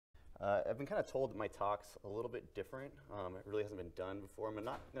I've been kind of told that my talk's a little bit different. It really hasn't been done before. I'm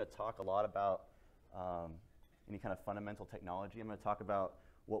not going to talk a lot about any kind of fundamental technology. I'm going to talk about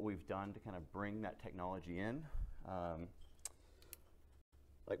what we've done to kind of bring that technology in.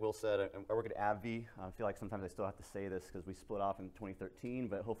 Like Will said, I work at AbbVie. I feel like sometimes I still have to say this because we split off in 2013,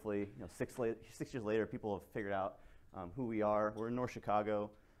 but hopefully, 6 years later, people have figured out who we are. We're in North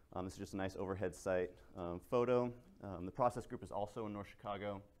Chicago. This is just a nice overhead site photo. The process group is also in North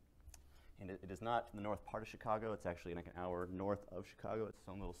Chicago. And it is not in the north part of Chicago. It's actually like an hour north of Chicago. It's its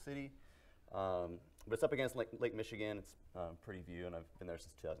own little city. But it's up against Lake Michigan. It's a pretty view, and I've been there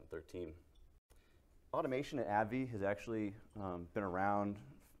since 2013. Automation at AbbVie has actually been around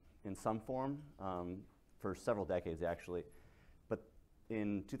in some form for several decades, actually. But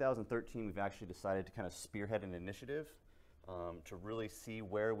in 2013, we've actually decided to kind of spearhead an initiative to really see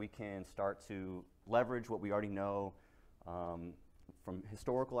where we can start to leverage what we already know from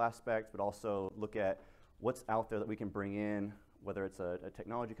historical aspects, but also look at what's out there that we can bring in, whether it's a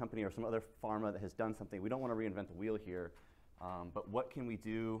technology company or some other pharma that has done something. We don't want to reinvent the wheel here, but what can we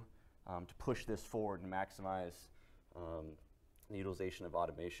do to push this forward and maximize the utilization of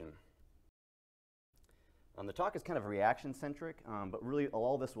automation? The talk is kind of reaction-centric, but really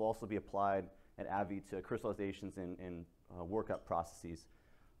all this will also be applied at AbbVie to crystallizations and workup processes.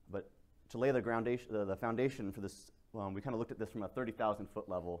 But to lay the foundation for this, we kind of looked at this from a 30,000-foot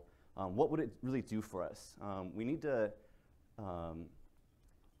level. What would it really do for us? We need to,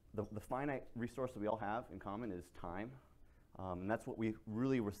 the finite resource that we all have in common is time. And that's what we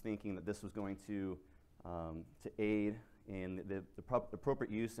really were thinking that this was going to aid in the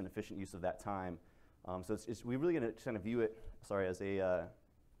appropriate use and efficient use of that time. So we're really going to kind of view it, as a, there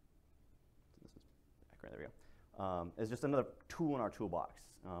we go, as just another tool in our toolbox.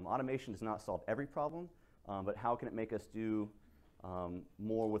 Automation does not solve every problem, but how can it make us do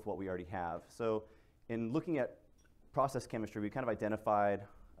more with what we already have? So in looking at process chemistry, we kind of identified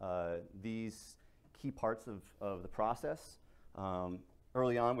these key parts of the process.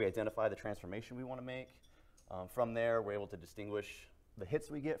 Early on, we identified the transformation we want to make. From there, we're able to distinguish the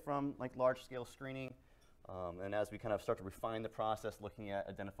hits we get from large-scale screening. And as we kind of start to refine the process, looking at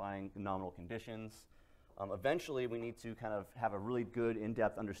identifying nominal conditions, eventually we need to kind of have a really good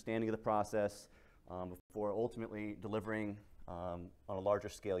in-depth understanding of the process before ultimately delivering on a larger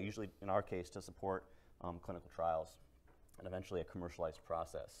scale, usually in our case to support clinical trials and eventually a commercialized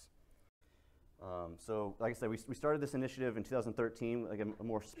process. So like I said, we started this initiative in 2013, like a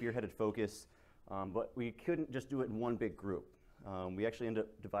more spearheaded focus, but we couldn't just do it in one big group. We actually ended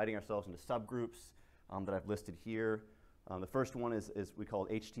up dividing ourselves into subgroups that I've listed here. The first one is we call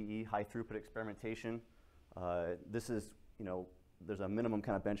HTE, high throughput experimentation. This is, there's a minimum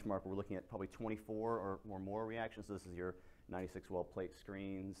kind of benchmark. We're looking at probably 24 or more reactions. So this is your 96-well plate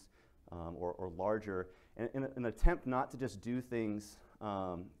screens or larger. And in an attempt not to just do things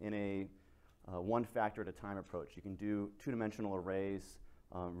in a one factor at a time approach. You can do two-dimensional arrays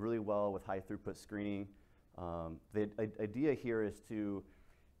really well with high throughput screening. The idea here is to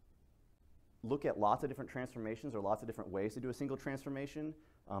look at lots of different transformations or lots of different ways to do a single transformation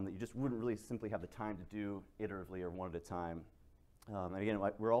that you just wouldn't really simply have the time to do iteratively or one at a time. And again,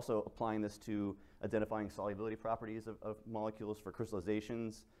 we're also applying this to identifying solubility properties of molecules for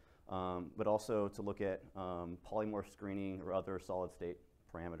crystallizations, but also to look at polymorph screening or other solid state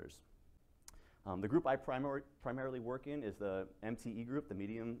parameters. The group I primarily work in is the MTE group, the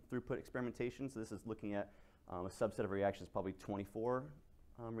medium throughput experimentation. So this is looking at a subset of reactions, probably 24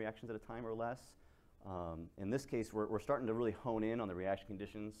 reactions at a time or less. In this case, we're starting to really hone in on the reaction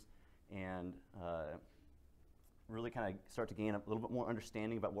conditions and really kind of start to gain a little bit more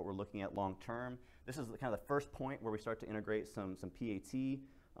understanding about what we're looking at long term. This is kind of the first point where we start to integrate some PAT.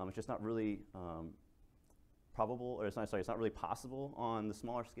 It's just not really it's not really possible on the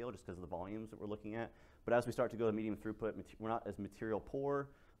smaller scale just because of the volumes that we're looking at. But as we start to go to medium throughput, we're not as material poor.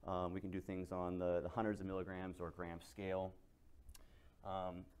 We can do things on the hundreds of milligrams or gram scale.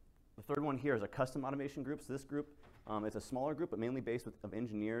 The third one here is a custom automation group. So this group is a smaller group, but mainly based of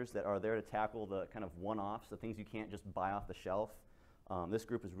engineers that are there to tackle the kind of one-offs, the things you can't just buy off the shelf. This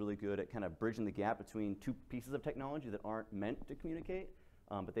group is really good at kind of bridging the gap between two pieces of technology that aren't meant to communicate,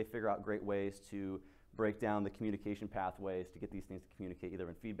 but they figure out great ways to break down the communication pathways to get these things to communicate either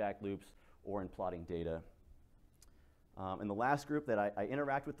in feedback loops or in plotting data. And the last group that I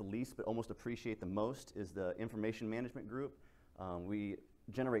interact with the least but almost appreciate the most is the information management group. We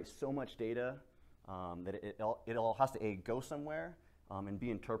generate so much data that it all has to go somewhere and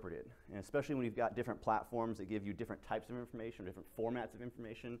be interpreted. And especially when you've got different platforms that give you different types of information, different formats of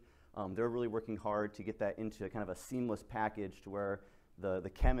information, they're really working hard to get that into kind of a seamless package to where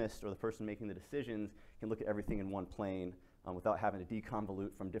the chemist or the person making the decisions can look at everything in one plane without having to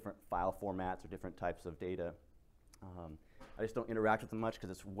deconvolute from different file formats or different types of data. I just don't interact with them much because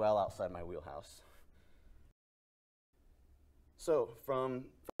it's well outside my wheelhouse. So from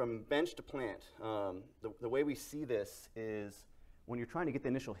bench to plant, the way we see this is when you're trying to get the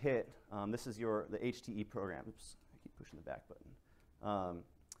initial hit, this is the HTE program. Oops, I keep pushing the back button.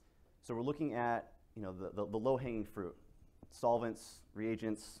 So we're looking at the low-hanging fruit, solvents,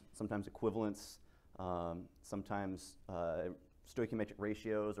 reagents, sometimes equivalents, sometimes stoichiometric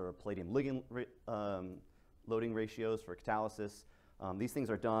ratios or palladium ligand loading ratios for catalysis. These things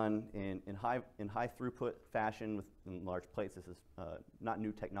are done in high throughput fashion within large plates. This is not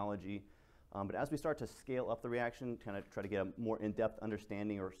new technology. But as we start to scale up the reaction, kind of try to get a more in-depth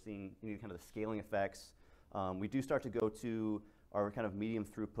understanding or seeing kind of the scaling effects, we do start to go to our kind of medium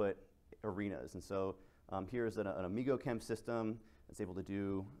throughput arenas. And so here's an Amigo Chem system that's able to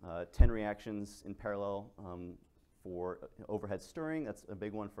do 10 reactions in parallel for overhead stirring. That's a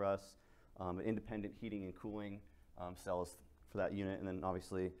big one for us. Independent heating and cooling cells for that unit. And then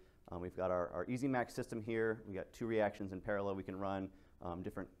obviously we've got our EasyMax system here. We got 2 reactions in parallel we can run,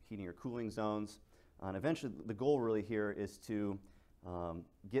 different heating or cooling zones. And eventually the goal really here is to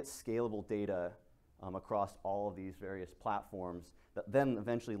get scalable data across all of these various platforms that then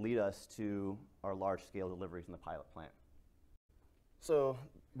eventually lead us to our large-scale deliveries in the pilot plant. So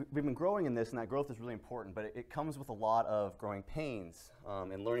we've been growing in this, and that growth is really important, but it comes with a lot of growing pains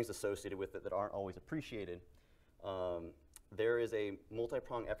and learnings associated with it that aren't always appreciated. There is a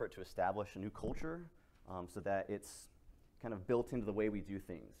multi-pronged effort to establish a new culture so that it's kind of built into the way we do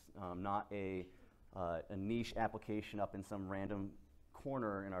things, not a niche application up in some random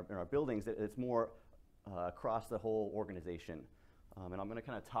corner in our buildings. It's more across the whole organization. And I'm going to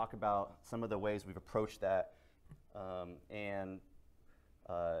kind of talk about some of the ways we've approached that and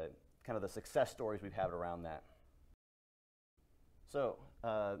kind of the success stories we've had around that. So,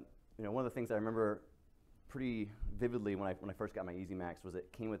 one of the things I remember pretty vividly when I first got my EasyMax was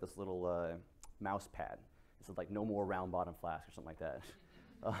it came with this little mouse pad. It said like no more round bottom flask or something like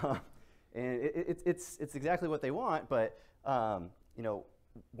that. And it's exactly what they want, but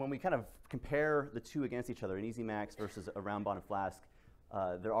when we kind of compare the two against each other, an EasyMax versus a round bottom flask,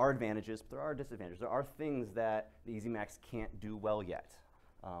 there are advantages, but there are disadvantages. There are things that the EasyMax can't do well yet.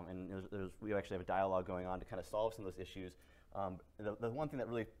 And we actually have a dialogue going on to kind of solve some of those issues. The one thing that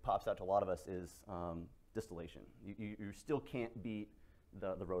really pops out to a lot of us is distillation. You still can't beat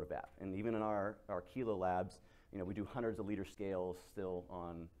the rotovap. And even in our kilo labs, we do hundreds of liter scales still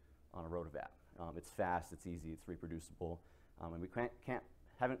on a rotovap. It's fast, it's easy, it's reproducible. And we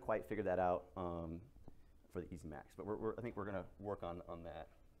haven't quite figured that out for the EasyMax, but I think we're going to work on that.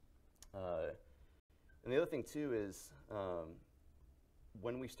 And the other thing too is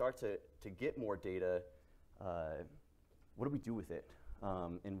when we start to get more data, what do we do with it?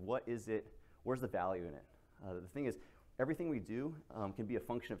 And where's the value in it? The thing is, everything we do can be a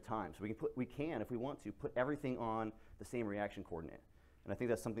function of time. So we can, if we want to, put everything on the same reaction coordinate. And I think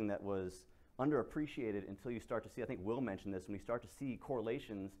that's something that was underappreciated until you start to see, I think Will mentioned this, when you start to see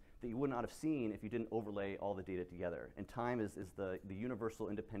correlations that you would not have seen if you didn't overlay all the data together. And time is the universal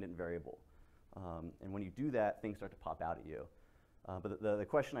independent variable. And when you do that, things start to pop out at you. But the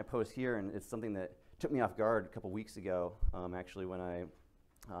question I pose here, and it's something that took me off guard a couple weeks ago, actually, when I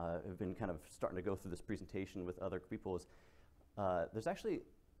have been kind of starting to go through this presentation with other people, is there's actually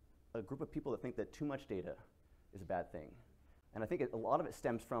a group of people that think that too much data is a bad thing. And I think a lot of it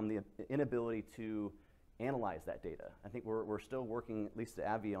stems from the inability to analyze that data. I think we're still working, at least at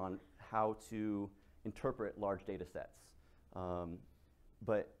AbbVie, on how to interpret large data sets.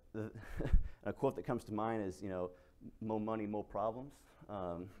 But a quote that comes to mind is, "Mo money, mo problems."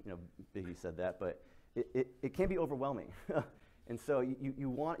 Biggie said that, but it can be overwhelming. And so you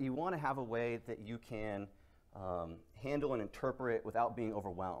want to have a way that you can handle and interpret without being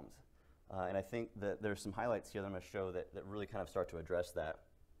overwhelmed. And I think that there's some highlights here that I'm going to show that really kind of start to address that.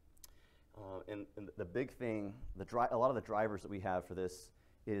 And the big thing, a lot of the drivers that we have for this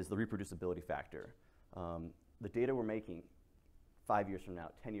is the reproducibility factor. The data we're making 5 years from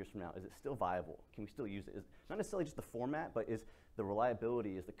now, 10 years from now, is it still viable? Can we still use it? Not necessarily just the format, but is the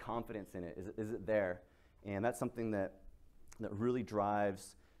reliability, is the confidence in it, is it there? And that's something that really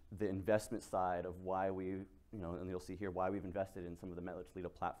drives the investment side of why we, and you'll see here why we've invested in some of the METTLER Toledo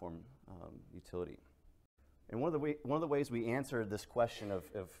platform utility. And one of the ways we answered this question of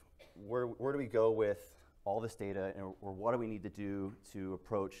where do we go with all this data, or what do we need to do to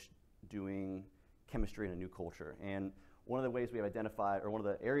approach doing chemistry in a new culture? And one of the ways we have identified, or one of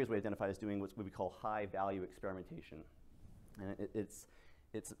the areas we identified, is doing what we call high value experimentation. And it's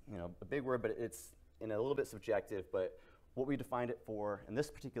you know, a big word, but it's in a little bit subjective. But what we defined it for in this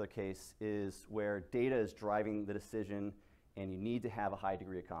particular case is where data is driving the decision, and you need to have a high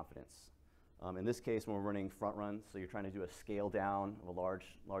degree of confidence. In this case, when we're running front runs, so you're trying to do a scale down of a large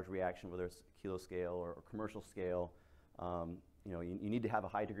reaction, whether it's kilo scale or commercial scale, you know, you need to have a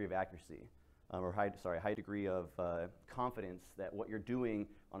high degree of accuracy, or high degree of confidence that what you're doing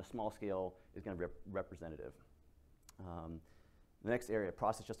on a small scale is going to be representative. The next area,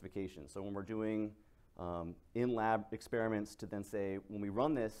 process justification. So when we're doing in-lab experiments to then say, when we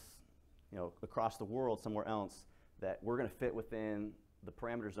run this, you know, across the world somewhere else, that we're going to fit within the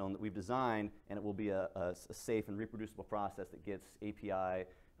parameter zone that we've designed, and it will be a safe and reproducible process that gets API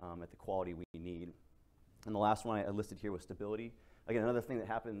at the quality we need. And the last one I listed here was stability. Again, another thing that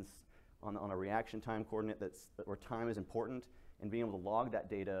happens on a reaction time coordinate where time is important, and being able to log that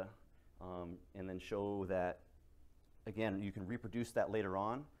data and then show that, again, you can reproduce that later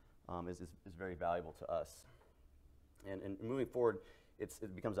on is very valuable to us. And moving forward, it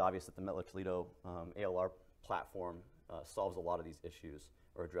becomes obvious that the METTLER TOLEDO ALR platform solves a lot of these issues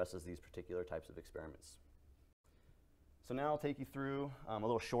or addresses these particular types of experiments. So now I'll take you through a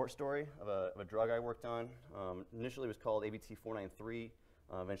little short story of a drug I worked on. Initially it was called ABT493,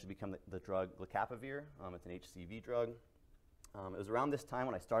 eventually became the drug Lenacapavir. It's an HCV drug. It was around this time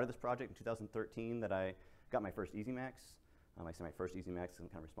when I started this project in 2013 that I got my first EasyMax. I say my first EasyMax, I'm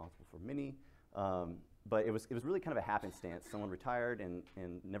kind of responsible for many. But it was really kind of a happenstance. Someone retired and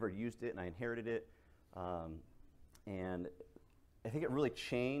never used it, and I inherited it. And I think it really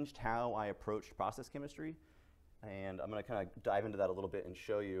changed how I approached process chemistry. And I'm going to kind of dive into that a little bit and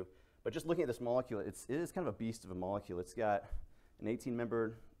show you. But just looking at this molecule, it is kind of a beast of a molecule. It's got an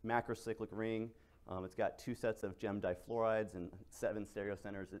 18-membered macrocyclic ring. It's got 2 sets of gem difluorides and 7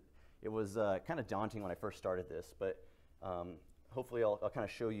 stereocenters. It was kind of daunting when I first started this, but hopefully I'll kind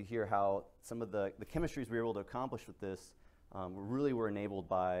of show you here how some of the chemistries we were able to accomplish with this really were enabled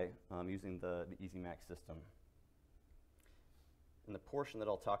by using the EasyMax system. And the portion that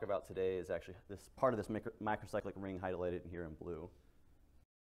I'll talk about today is actually this part of this macrocyclic ring highlighted here in blue.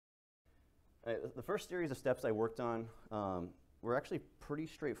 The first series of steps I worked on were actually pretty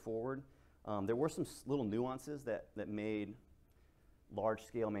straightforward. There were some little nuances that made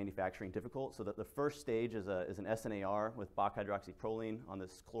large-scale manufacturing difficult. So that the first stage is an SNAR with Bach-hydroxyproline on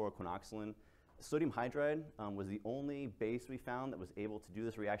this chloroquinoxylin. Sodium hydride was the only base we found that was able to do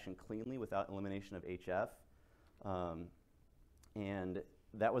this reaction cleanly without elimination of HF. And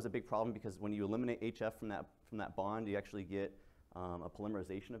that was a big problem because when you eliminate HF from that bond, you actually get a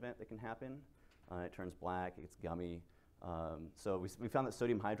polymerization event that can happen. It turns black, it gets gummy. So we found that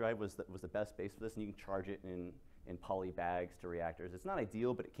sodium hydride was the best base for this, and you can charge it in poly bags to reactors. It's not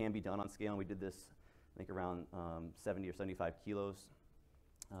ideal, but it can be done on scale, and we did this, I think, around 70 or 75 kilos.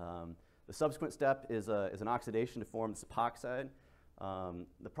 The subsequent step is an oxidation to form this epoxide.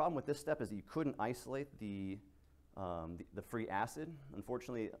 The problem with this step is that you couldn't isolate the free acid.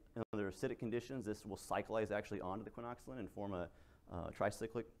 Unfortunately, under acidic conditions, this will cyclize actually onto the quinoxylin and form a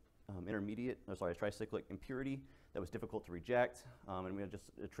tricyclic tricyclic impurity that was difficult to reject, and we had just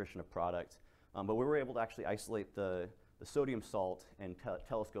attrition of product. But we were able to actually isolate the sodium salt and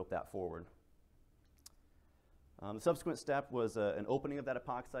telescope that forward. The subsequent step was an opening of that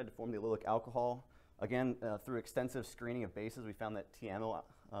epoxide to form the allylic alcohol. Again, through extensive screening of bases, we found that T-amyl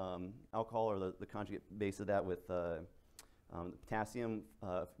alcohol, or the conjugate base of that with potassium,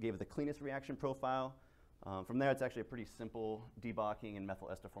 gave it the cleanest reaction profile. From there, it's actually a pretty simple debocking and methyl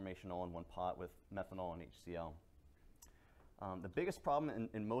ester formation all in one pot with methanol and HCl. The biggest problem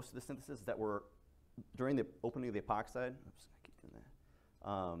in most of the synthesis is that during the opening of the epoxide, oops, I keep doing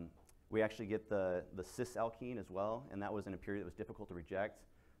that, we actually get the cis alkene as well, and that was in a period that was difficult to reject.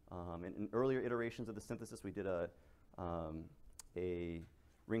 In earlier iterations of the synthesis, we did a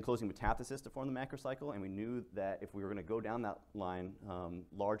ring closing metathesis to form the macrocycle, and we knew that if we were going to go down that line,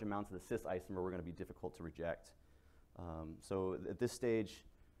 large amounts of the cis isomer were going to be difficult to reject. So at this stage,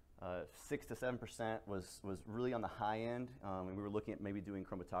 6 to 7% was really on the high end, and we were looking at maybe doing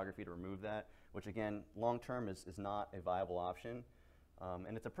chromatography to remove that, which again, long term is not a viable option.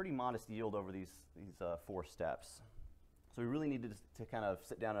 And it's a pretty modest yield over these 4 steps. So we really needed to kind of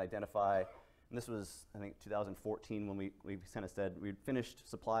sit down and identify, and this was, I think, 2014 when we kind of said we'd finished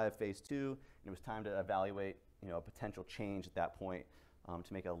supply of phase 2, and it was time to evaluate, a potential change at that point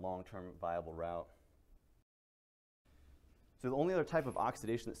to make a long-term viable route. So the only other type of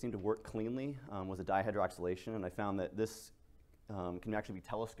oxidation that seemed to work cleanly was a dihydroxylation, and I found that this can actually be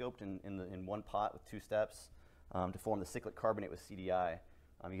telescoped in one pot with 2 steps to form the cyclic carbonate with CDI.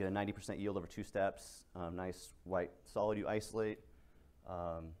 You get a 90% yield over 2 steps, nice white solid you isolate.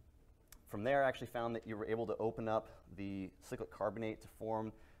 From there, I actually found that you were able to open up the cyclic carbonate to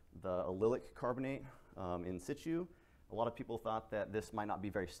form the allylic carbonate in situ. A lot of people thought that this might not be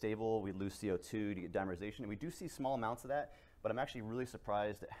very stable. We'd lose CO2 to get dimerization, and we do see small amounts of that, but I'm actually really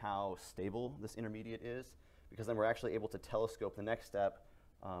surprised at how stable this intermediate is, because then we're actually able to telescope the next step,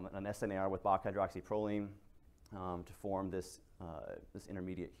 an SNAR with Bach hydroxyproline, to form this, this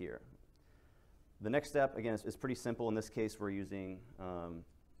intermediate here. The next step, again, is pretty simple. In this case, we're using,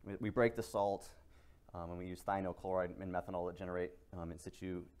 we break the salt, and we use thionyl chloride and methanol to generate in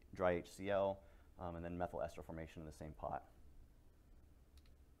situ dry HCl, and then methyl ester formation in the same pot.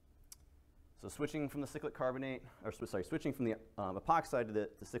 So switching from the cyclic carbonate, or switching from the epoxide to the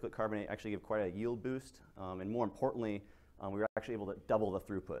cyclic carbonate actually gave quite a yield boost, and more importantly, we were actually able to double the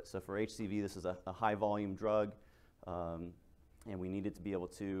throughput. So for HCV, this is a high volume drug, and we needed to be able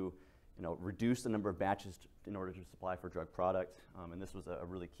to reduce the number of batches in order to supply for drug product, and this was a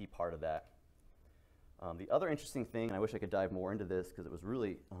really key part of that. The other interesting thing, and I wish I could dive more into this because it was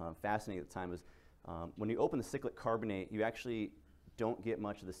really fascinating at the time, was when you open the cyclic carbonate, you actually don't get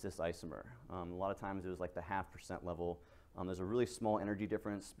much of the cis isomer. A lot of times it was like the 0.5% level. There's a really small energy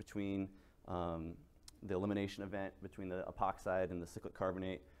difference between the elimination event between the epoxide and the cyclic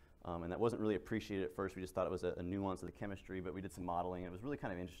carbonate, and that wasn't really appreciated at first. We just thought it was a nuance of the chemistry, but we did some modeling, and it was really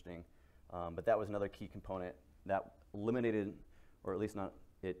kind of interesting. But that was another key component that eliminated, or at least not,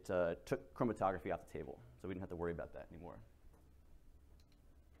 it took chromatography off the table, so we didn't have to worry about that anymore.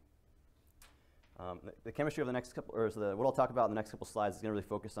 The chemistry of the next couple, or what I'll talk about in the next couple slides is going to really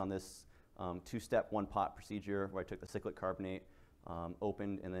focus on this 2-step, 1-pot procedure where I took the cyclic carbonate,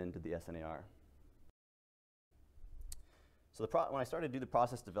 opened, and then did the SNAR. So when I started to do the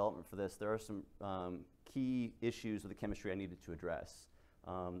process development for this, there are some key issues with the chemistry I needed to address.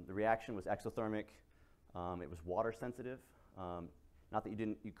 The reaction was exothermic. It was water sensitive. Not that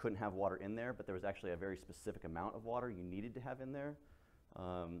you couldn't have water in there, but there was actually a very specific amount of water you needed to have in there.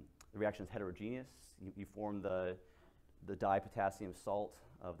 The reaction is heterogeneous. You form the dipotassium salt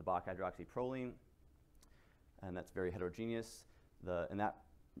of the Bach hydroxyproline, and that's very heterogeneous. And that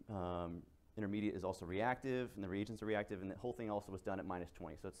intermediate is also reactive, and the reagents are reactive, and the whole thing also was done at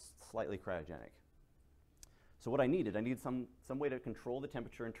 -20, so it's slightly cryogenic. So what I needed some way to control the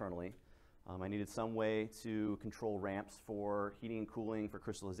temperature internally. I needed some way to control ramps for heating and cooling for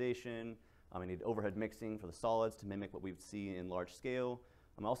crystallization. I needed overhead mixing for the solids to mimic what we would see in large scale.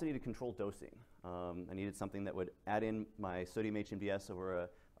 I also needed controlled dosing. I needed something that would add in my sodium HMDS over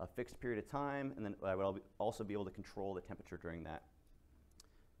a fixed period of time, and then I would also be able to control the temperature during that.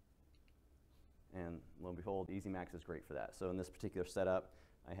 And lo and behold, EasyMax is great for that. So in this particular setup,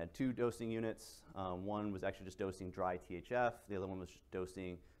 I had 2 dosing units. One was actually just dosing dry THF. The other one was just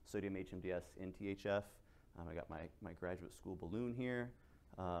dosing sodium HMDS in THF. I got my graduate school balloon here.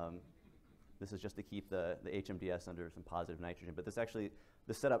 This is just to keep the HMDS under some positive nitrogen. But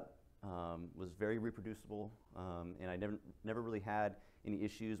this setup was very reproducible, and I never really had any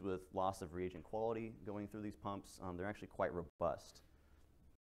issues with loss of reagent quality going through these pumps. They're actually quite robust.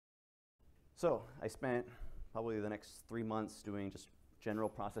 So I spent probably the next 3 months doing just general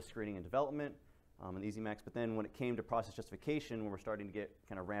process screening and development in EasyMax. But then when it came to process justification, when we're starting to get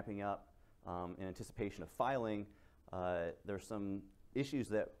kind of ramping up in anticipation of filing, there's some issues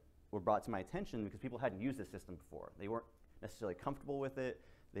that were brought to my attention because people hadn't used this system before. They weren't necessarily comfortable with it.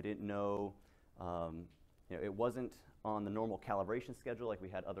 They didn't know, it wasn't on the normal calibration schedule like we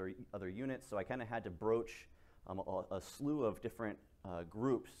had other units. So I kind of had to broach a slew of different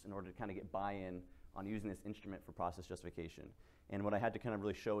groups in order to kind of get buy-in on using this instrument for process justification. And what I had to kind of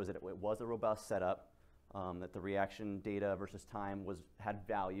really show is that it was a robust setup, that the reaction data versus time had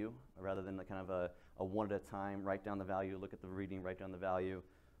value rather than kind of a one at a time, write down the value, look at the reading, write down the value.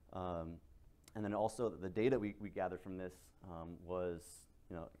 And then also the data we gathered from this was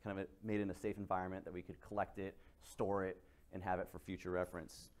kind of made in a safe environment that we could collect it, store it, and have it for future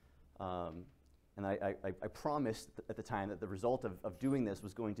reference. And I promised at the time that the result of doing this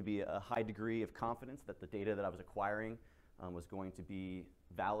was going to be a high degree of confidence that the data that I was acquiring was going to be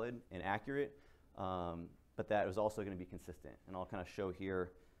valid and accurate, but that it was also going to be consistent. And I'll kind of show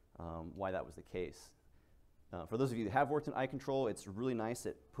here why that was the case. For those of you that have worked in eye control, it's really nice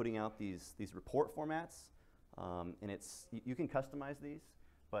at putting out these report formats, and you can customize these,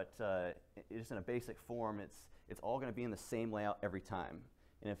 but just in a basic form, it's all going to be in the same layout every time.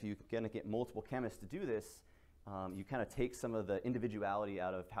 And if you're going to get multiple chemists to do this, you kind of take some of the individuality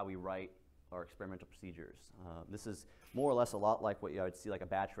out of how we write our experimental procedures. This is more or less a lot like what I would see like a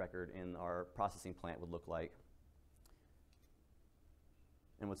batch record in our processing plant would look like.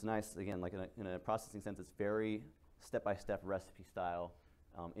 And what's nice, again, like in a processing sense, it's very step-by-step recipe style.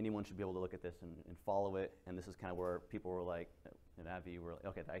 Anyone should be able to look at this and follow it. And this is kind of where people were like, in AbbVie, were like,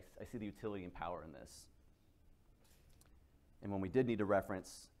 okay, I see the utility and power in this. And when we did need to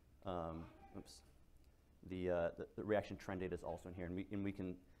reference, the reaction trend data is also in here. And we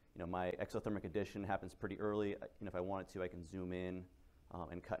can, my exothermic addition happens pretty early. If I wanted to, I can zoom in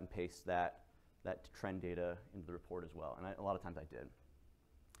and cut and paste that trend data into the report as well. And a lot of times I did.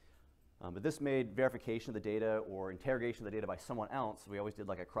 But this made verification of the data or interrogation of the data by someone else. We always did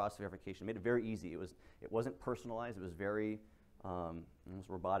like a cross verification. It made it very easy. It wasn't personalized. It was very almost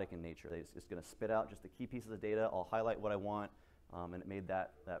robotic in nature. It's going to spit out just the key pieces of data. I'll highlight what I want, and it made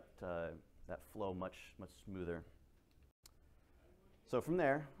that flow much smoother. So from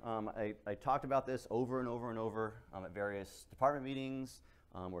there, I talked about this over and over and over at various department meetings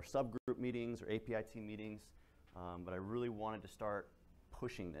or subgroup meetings or API team meetings. But I really wanted to start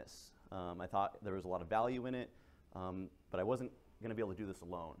pushing this. I thought there was a lot of value in it, but I wasn't going to be able to do this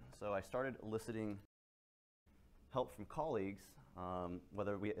alone. So I started eliciting help from colleagues,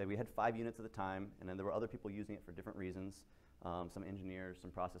 whether we had 5 units at the time, and then there were other people using it for different reasons, some engineers,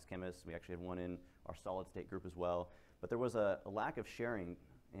 some process chemists. We actually had one in our solid state group as well. But there was a lack of sharing,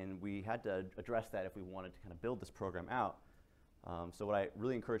 and we had to address that if we wanted to kind of build this program out. So what I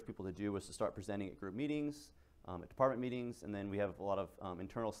really encouraged people to do was to start presenting at group meetings, at department meetings, and then we have a lot of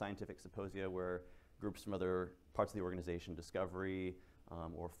internal scientific symposia where groups from other parts of the organization, discovery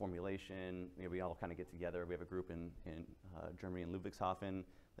or formulation, we all kind of get together. We have a group in Germany in Ludwigshafen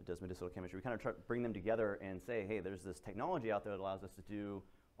that does medicinal chemistry. We kind of try to bring them together and say, hey, there's this technology out there that allows us to do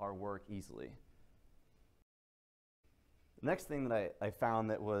our work easily. The next thing that I found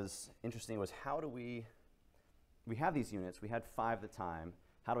that was interesting was how do we have these units. We had 5 at the time.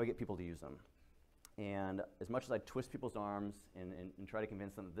 How do I get people to use them? And as much as I twist people's arms and try to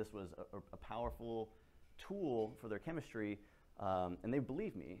convince them that this was a powerful tool for their chemistry, and they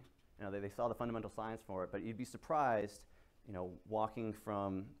believed me, they saw the fundamental science for it, but you'd be surprised, walking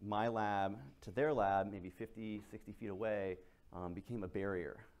from my lab to their lab, maybe 50, 60 feet away, became a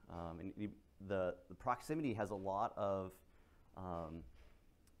barrier. The proximity has a lot of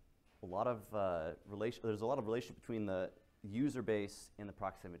there's a lot of relationship between the user base and the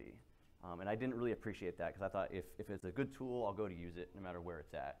proximity. And I didn't really appreciate that because I thought if it's a good tool, I'll go to use it no matter where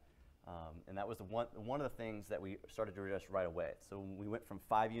it's at. And that was one of the things that we started to address right away. So when we went from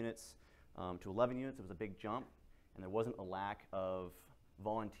 5 units to 11 units, it was a big jump, and there wasn't a lack of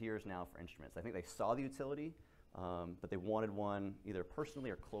volunteers now for instruments. I think they saw the utility, but they wanted one either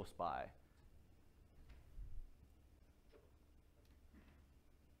personally or close by.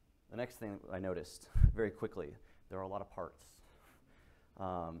 The next thing I noticed very quickly, there are a lot of parts.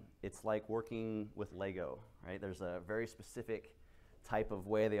 It's like working with Lego, right? There's a very specific type of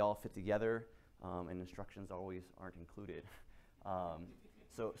way they all fit together, and instructions always aren't included.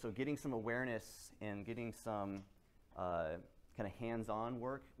 So getting some awareness and getting some kind of hands-on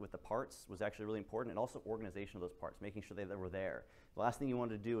work with the parts was actually really important, and also organization of those parts, making sure they were there. The last thing you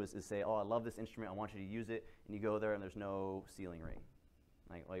wanted to do is say, oh, I love this instrument, I want you to use it, and you go there and there's no sealing ring.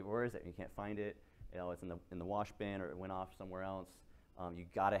 Like where is it? You can't find it. It's in the wash bin or it went off somewhere else. You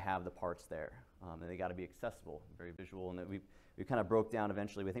got to have the parts there, and they got to be accessible, very visual. And we kind of broke down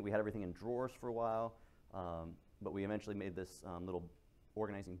eventually. We think we had everything in drawers for a while, but we eventually made this little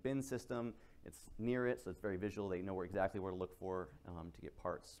organizing bin system. It's near it, so it's very visual. They know exactly where to look for to get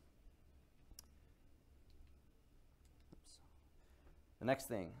parts. Oops. The next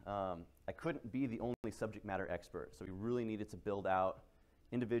thing, I couldn't be the only subject matter expert, so we really needed to build out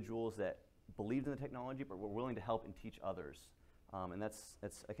individuals that believed in the technology but were willing to help and teach others. And that's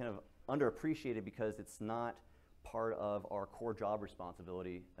kind of underappreciated because it's not part of our core job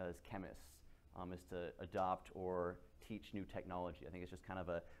responsibility as chemists, is to adopt or teach new technology. I think it's just kind of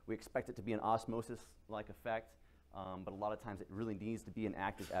we expect it to be an osmosis-like effect, but a lot of times it really needs to be an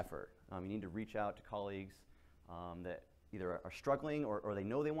active effort. You need to reach out to colleagues that either are struggling or they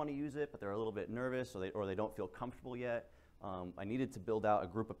know they want to use it, but they're a little bit nervous or they don't feel comfortable yet. I needed to build out a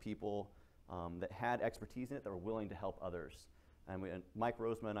group of people that had expertise in it that were willing to help others. And Mike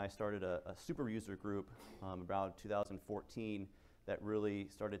Rosema and I started a super user group around 2014 that really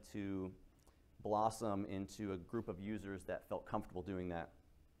started to blossom into a group of users that felt comfortable doing that.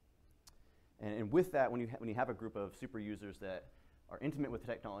 And with that, when you have a group of super users that are intimate with the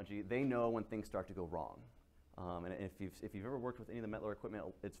technology, they know when things start to go wrong. And if you've ever worked with any of the METTLER equipment,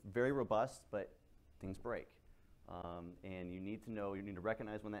 it's very robust, but things break. And you need to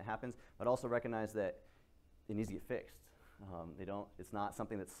recognize when that happens, but also recognize that it needs to get fixed. It's not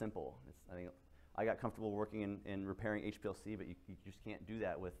something that's simple. I think I got comfortable working in repairing HPLC, but you just can't do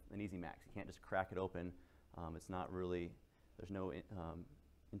that with an Easy Max. You can't just crack it open. It's not really, there's no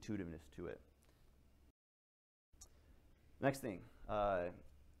intuitiveness to it. Next thing,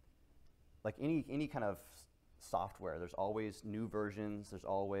 like any kind of software, there's always new versions, there's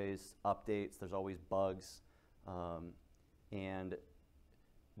always updates, there's always bugs. And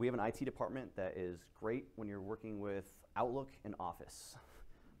we have an IT department that is great when you're working with Outlook and Office.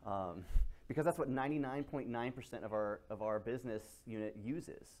 Because that's what 99.9% of our business unit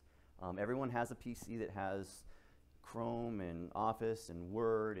uses. Everyone has a PC that has Chrome and Office and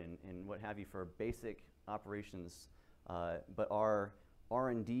Word and what have you for basic operations. But our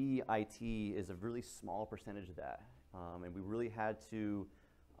R&D IT is a really small percentage of that. And we really had to,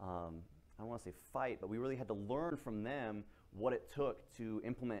 I don't want to say fight, but we really had to learn from them what it took to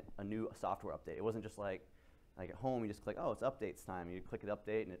implement a new software update. It wasn't just like at home, you just click, oh, it's updates time. You click it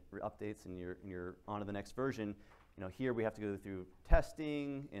update, and it updates, and you're on to the next version. You know, here we have to go through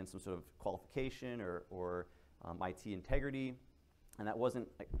testing and some sort of qualification or IT integrity. And that wasn't,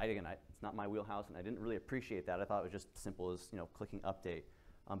 again, it's not my wheelhouse, and I didn't really appreciate that. I thought it was just simple as, you know, clicking update.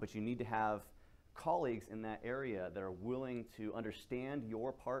 But you need to have colleagues in that area that are willing to understand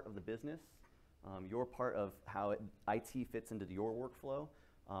your part of the business, your part of how IT fits into your workflow,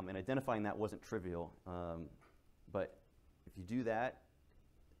 and identifying that wasn't trivial. But if you do that,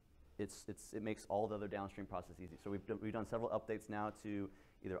 it makes all the other downstream processes easy. So we've done several updates now to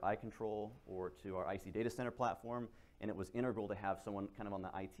either iControl or to our IC data center platform, and it was integral to have someone kind of on the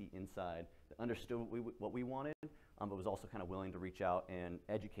IT inside that understood what we wanted, but was also kind of willing to reach out and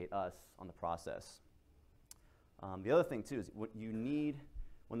educate us on the process. The other thing too is what you need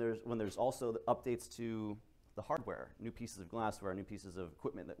when there's also the updates to the hardware, new pieces of glassware, new pieces of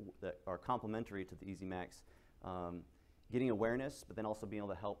equipment that are complementary to the Easy Max. Getting awareness, but then also being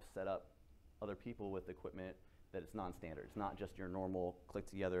able to help set up other people with equipment that it's non-standard. It's not just your normal click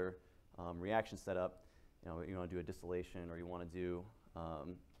together reaction setup. You know, you want to do a distillation, or you want to do,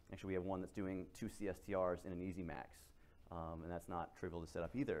 actually we have one that's doing 2 CSTRs in an Easy Max, and that's not trivial to set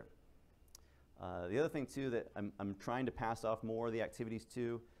up either. The other thing too that I'm trying to pass off more of the activities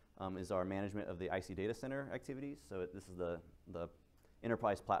to is our management of the IC data center activities. So this is the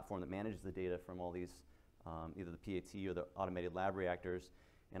enterprise platform that manages the data from all these, either the PAT or the automated lab reactors.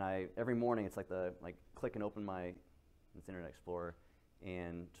 And every morning it's like click and open my Internet Explorer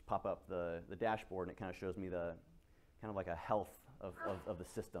and just pop up the dashboard, and it kind of shows me the kind of like a health of the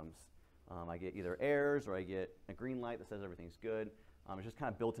systems. I get either errors or I get a green light that says everything's good. It's just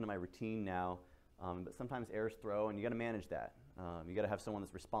kind of built into my routine now, but sometimes errors throw, and you got to manage that. You got to have someone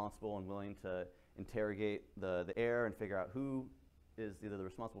that's responsible and willing to interrogate the error and figure out who is either the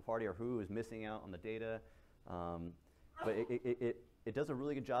responsible party or who is missing out on the data. But it does a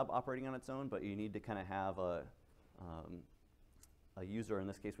really good job operating on its own, but you need to kind of have a user. In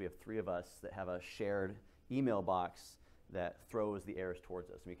this case, we have 3 of us that have a shared email box that throws the errors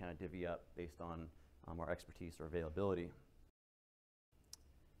towards us, and we kind of divvy up based on our expertise or availability.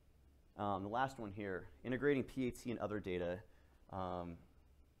 The last one here, integrating PAT and other data.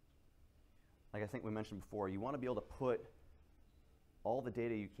 Like I think we mentioned before, you want to be able to put all the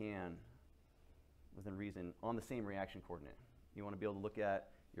data you can, within reason, on the same reaction coordinate. You want to be able to look at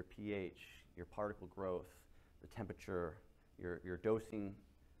your pH, your particle growth, the temperature, your dosing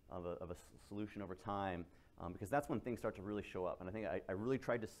of a solution over time, because that's when things start to really show up. And I think I really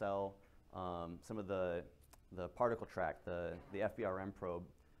tried to sell some of the particle track, the FBRM probe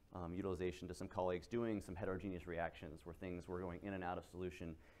utilization to some colleagues doing some heterogeneous reactions where things were going in and out of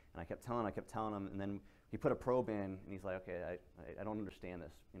solution. And I kept telling him, and then he put a probe in, and he's like, okay, I don't understand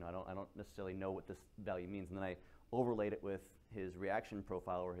this. You know, I don't necessarily know what this value means. And then I overlaid it with his reaction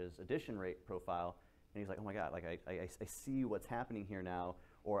profile or his addition rate profile, and he's like, oh my God, like I see what's happening here now,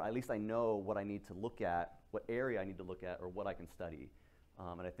 or at least I know what I need to look at, what area I need to look at, or what I can study.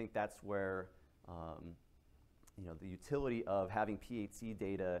 And I think that's where you know, the utility of having PAT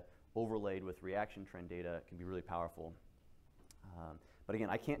data overlaid with reaction trend data can be really powerful. But again,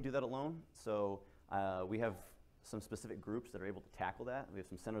 I can't do that alone, so we have some specific groups that are able to tackle that. We have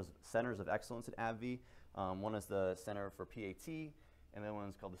some centers of excellence at AbbVie. One is the Center for PAT, and then one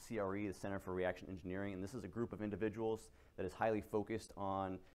is called the CRE, the Center for Reaction Engineering. And this is a group of individuals that is highly focused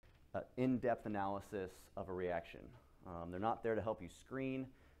on in-depth analysis of a reaction. They're not there to help you screen.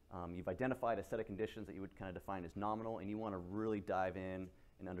 You've identified a set of conditions that you would kind of define as nominal, and you want to really dive in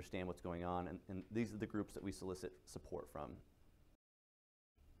and understand what's going on. And these are the groups that we solicit support from.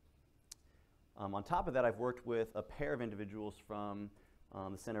 On top of that, I've worked with a pair of individuals from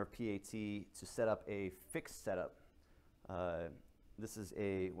the Center of PAT to set up a fixed setup. this is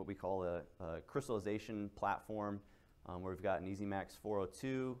what we call a crystallization platform where we've got an EasyMax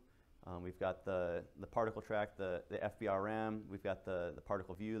 402. We've got the particle track, the FBRM. We've got the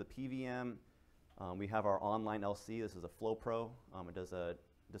particle view, the PVM. We have our online LC. This is a Flow Pro. It does a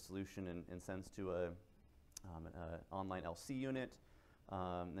dissolution and sends to an online LC unit.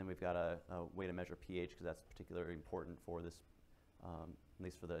 Then we've got a way to measure pH because that's particularly important for this, at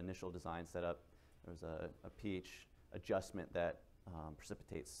least for the initial design setup. There's a pH adjustment that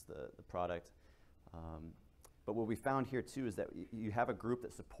precipitates the product. But what we found here too is that you have a group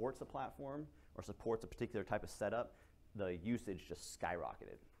that supports a platform or supports a particular type of setup, the usage just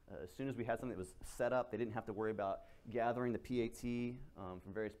skyrocketed. As soon as we had something that was set up, they didn't have to worry about gathering the PAT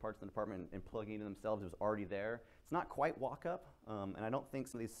from various parts of the department and plugging it in themselves. It was already there. It's not quite walk-up, and I don't think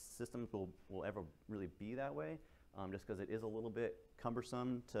some of these systems will ever really be that way, just because it is a little bit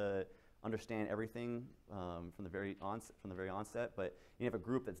cumbersome to understand everything from the very onset. But you have a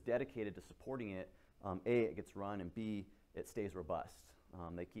group that's dedicated to supporting it. A, it gets run, and B, it stays robust.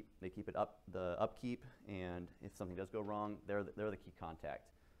 They keep it up, the upkeep, and if something does go wrong, they're the key contact.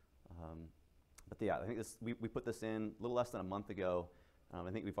 But yeah, I think we put this in a little less than a month ago.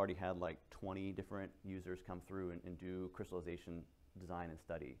 I think we've already had like 20 different users come through and do crystallization design and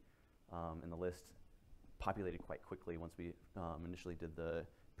study. And the list populated quite quickly once we initially did the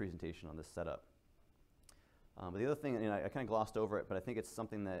presentation on this setup. But the other thing, and I kind of glossed over it, but I think it's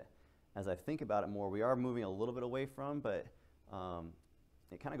something that, as I think about it more, we are moving a little bit away from, but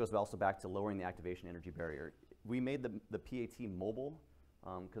it kind of goes also back to lowering the activation energy barrier. We made the PAT mobile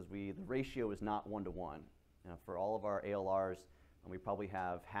because the ratio is not 1-to-1. For all of our ALRs, we probably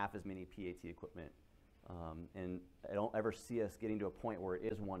have half as many PAT equipment. And I don't ever see us getting to a point where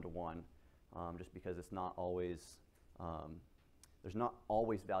it is 1-to-1, just because it's not always, there's not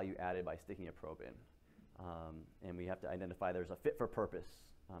always value added by sticking a probe in. And we have to identify there's a fit for purpose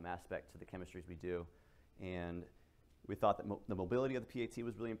aspect to the chemistries we do. And we thought that the mobility of the PAT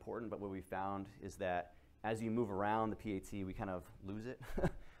was really important, but what we found is that as you move around the PAT, we kind of lose it.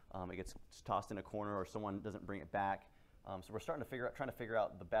 It gets tossed in a corner or someone doesn't bring it back. So we're trying to figure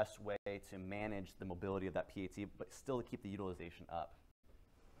out the best way to manage the mobility of that PAT, but still to keep the utilization up.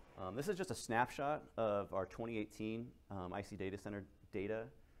 This is just a snapshot of our 2018 IC data center data.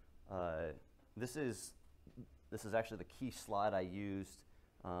 This is actually the key slide I used,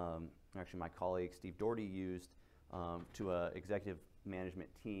 actually my colleague Steve Doherty used to an executive management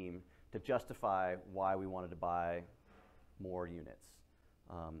team to justify why we wanted to buy more units.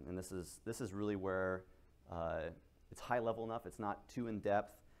 And this is really where it's high level enough, it's not too in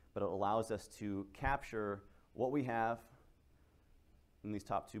depth, but it allows us to capture what we have in these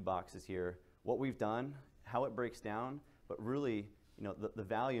top two boxes here, what we've done, how it breaks down, but really, the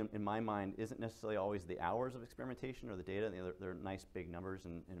value in my mind isn't necessarily always the hours of experimentation or the data. They're nice big numbers,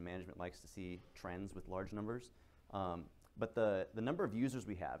 and management likes to see trends with large numbers. But the number of users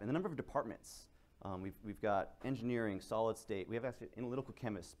we have and the number of departments. We've got engineering, solid state. We have actually analytical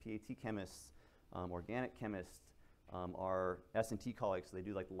chemists, PAT chemists, organic chemists, our S&T colleagues. So they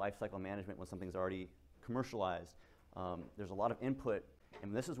do like the life cycle management when something's already commercialized. There's a lot of input,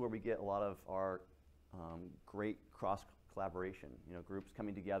 and this is where we get a lot of our great cross collaboration. Groups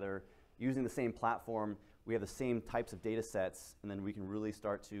coming together, using the same platform. We have the same types of data sets, and then we can really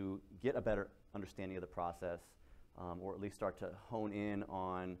start to get a better understanding of the process, or at least start to hone in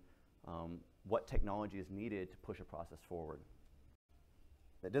on what technology is needed to push a process forward.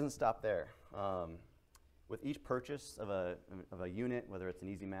 It doesn't stop there. With each purchase of a unit, whether it's an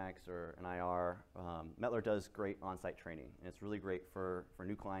EasyMax or an IR, METTLER does great on-site training, and it's really great for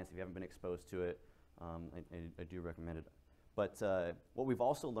new clients if you haven't been exposed to it. I do recommend it. But what we've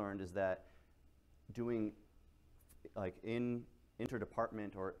also learned is that doing like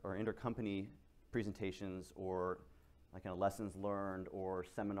interdepartment or intercompany presentations or like kind of lessons learned or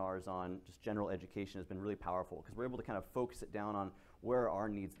seminars on just general education has been really powerful because we're able to kind of focus it down on where are our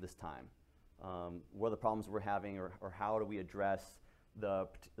needs this time, what are the problems we're having, or how do we address the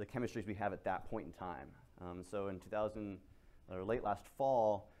chemistries we have at that point in time. So in late last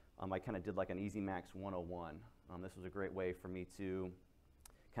fall, I kind of did like an EasyMax 101. This was a great way for me to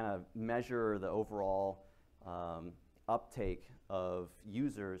kind of measure the overall uptake of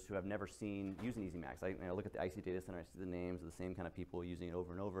users who have never seen using EasyMax. I look at the IC data center, I see the names of the same kind of people using it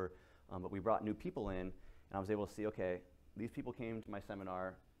over and over, but we brought new people in, and I was able to see, okay, these people came to my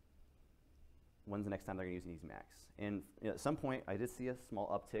seminar, when's the next time they're going to use an EasyMax? And at some point, I did see a small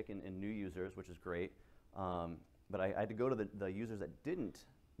uptick in new users, which is great, but I had to go to the users that didn't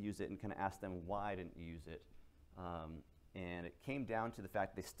use it and kind of ask them why didn't you use it. And it came down to the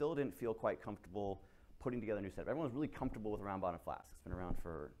fact they still didn't feel quite comfortable putting together a new setup. Everyone's really comfortable with a round bottom flask. It's been around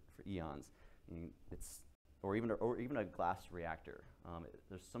for eons. I mean, or even a glass reactor.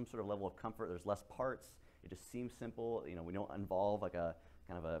 There's some sort of level of comfort. There's less parts. It just seems simple. You know, we don't involve like a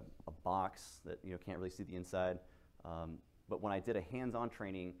kind of a box that can't really see the inside. But when I did a hands-on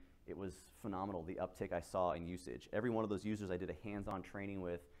training, it was phenomenal, the uptick I saw in usage. Every one of those users I did a hands-on training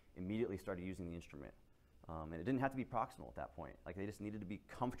with immediately started using the instrument. And it didn't have to be proximal at that point. Like, they just needed to be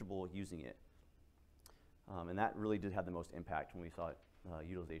comfortable using it. And that really did have the most impact when we saw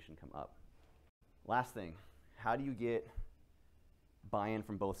utilization come up. Last thing, how do you get buy-in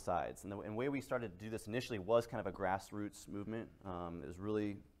from both sides? And the way we started to do this initially was kind of a grassroots movement. It was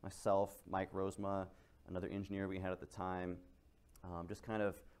really myself, Mike Rosema, another engineer we had at the time, just kind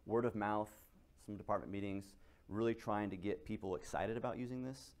of word of mouth, some department meetings, really trying to get people excited about using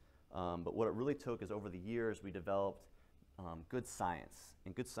this. But what it really took is over the years we developed good science,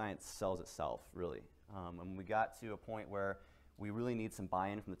 and good science sells itself, really. And we got to a point where we really need some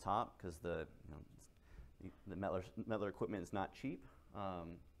buy-in from the top, because the METTLER equipment is not cheap.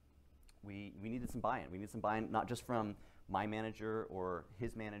 We needed some buy-in. We needed some buy-in not just from my manager or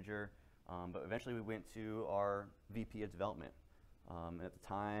his manager, but eventually we went to our VP of development. And at the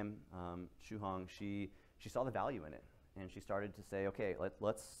time, Shuhong, she saw the value in it, and she started to say, okay,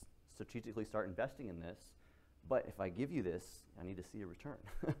 let's strategically start investing in this, but if I give you this, I need to see a return.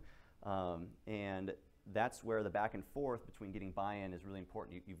 And that's where the back and forth between getting buy-in is really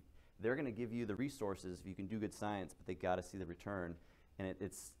important. They're going to give you the resources if you can do good science, but they got to see the return. And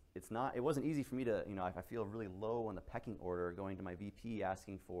it wasn't easy for me to, I feel really low on the pecking order going to my VP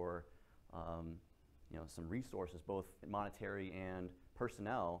asking for some resources, both monetary and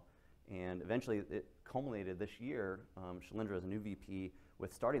personnel. And eventually it culminated this year, Shalindra as a new VP,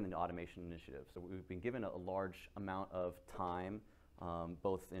 with starting the automation initiative. So we've been given a large amount of time,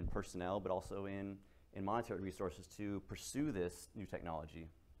 both in personnel but also in monetary resources to pursue this new technology.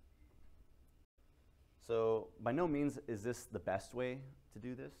 So by no means is this the best way to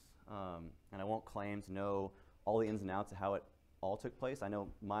do this, and I won't claim to know all the ins and outs of how it all took place. I know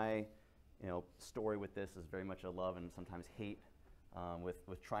my story with this is very much a love and sometimes hate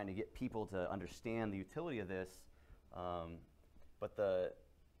with trying to get people to understand the utility of this. But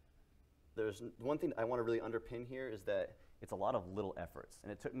there's one thing I want to really underpin here is that it's a lot of little efforts.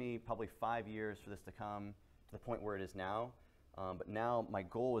 And it took me probably 5 years for this to come to the point where it is now. But now my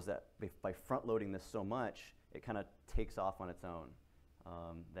goal is that by front-loading this so much, it kind of takes off on its own.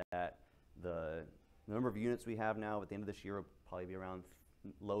 That the number of units we have now at the end of this year will probably be around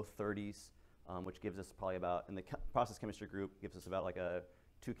low 30s, which gives us probably about, in the process chemistry group, gives us about like a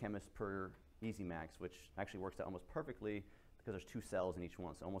 2 chemists per easy max, which actually works out almost perfectly because there's 2 cells in each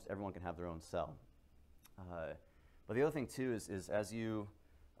one, so almost everyone can have their own cell. But the other thing too is as you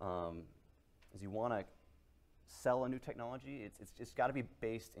want to sell a new technology, it's got to be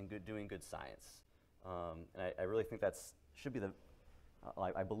based in doing good science. And I really think should be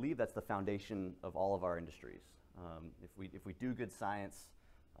I believe that's the foundation of all of our industries. If we do good science,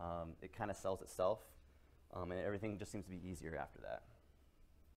 it kind of sells itself, and everything just seems to be easier after that.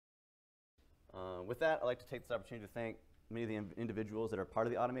 With that, I'd like to take this opportunity to thank many of the individuals that are part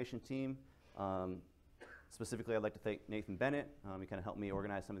of the automation team. Specifically, I'd like to thank Nathan Bennett. He kind of helped me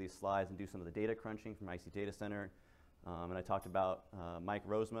organize some of these slides and do some of the data crunching from IC Data Center. And I talked about Mike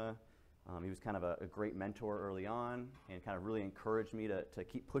Rosema. He was kind of a great mentor early on and kind of really encouraged me to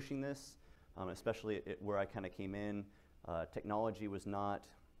keep pushing this, especially where I kind of came in. Technology was not,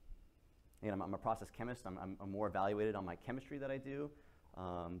 I'm a process chemist. I'm more evaluated on my chemistry that I do,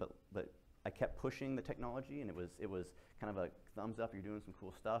 but I kept pushing the technology, and it was kind of a thumbs up, you're doing some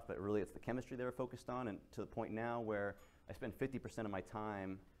cool stuff, but really it's the chemistry they were focused on, and to the point now where I spend 50% of my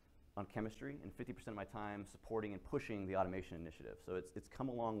time on chemistry and 50% of my time supporting and pushing the automation initiative. So it's come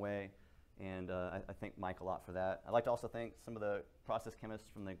a long way, and I thank Mike a lot for that. I'd like to also thank some of the process chemists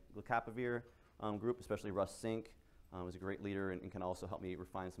from the AbbVie group, especially Russ Sink. Was a great leader and can also help me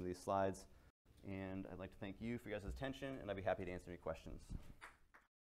refine some of these slides. And I'd like to thank you for your guys' attention, and I'd be happy to answer any questions.